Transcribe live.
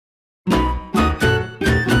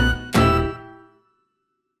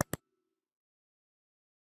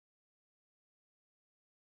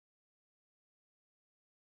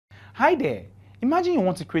Hi there! Imagine you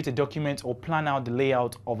want to create a document or plan out the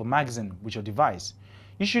layout of a magazine with your device.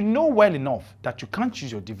 You should know well enough that you can't use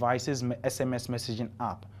your device's SMS messaging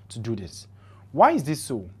app to do this. Why is this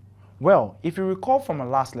so? Well, if you recall from our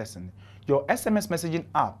last lesson, your SMS messaging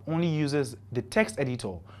app only uses the text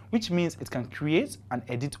editor, which means it can create and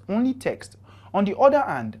edit only text. On the other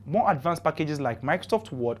hand, more advanced packages like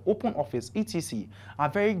Microsoft Word, OpenOffice, etc. are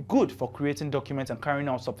very good for creating documents and carrying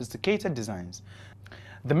out sophisticated designs.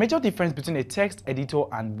 The major difference between a text editor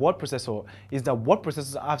and word processor is that word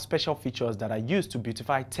processors have special features that are used to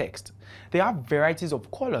beautify text. They have varieties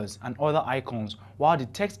of colors and other icons, while the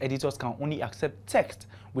text editors can only accept text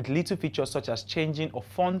with little features such as changing of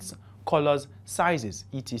fonts, colors, sizes,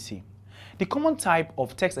 etc. The common type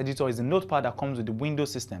of text editor is the notepad that comes with the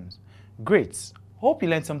Windows systems. Great! Hope you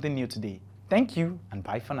learned something new today. Thank you and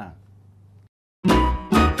bye for now.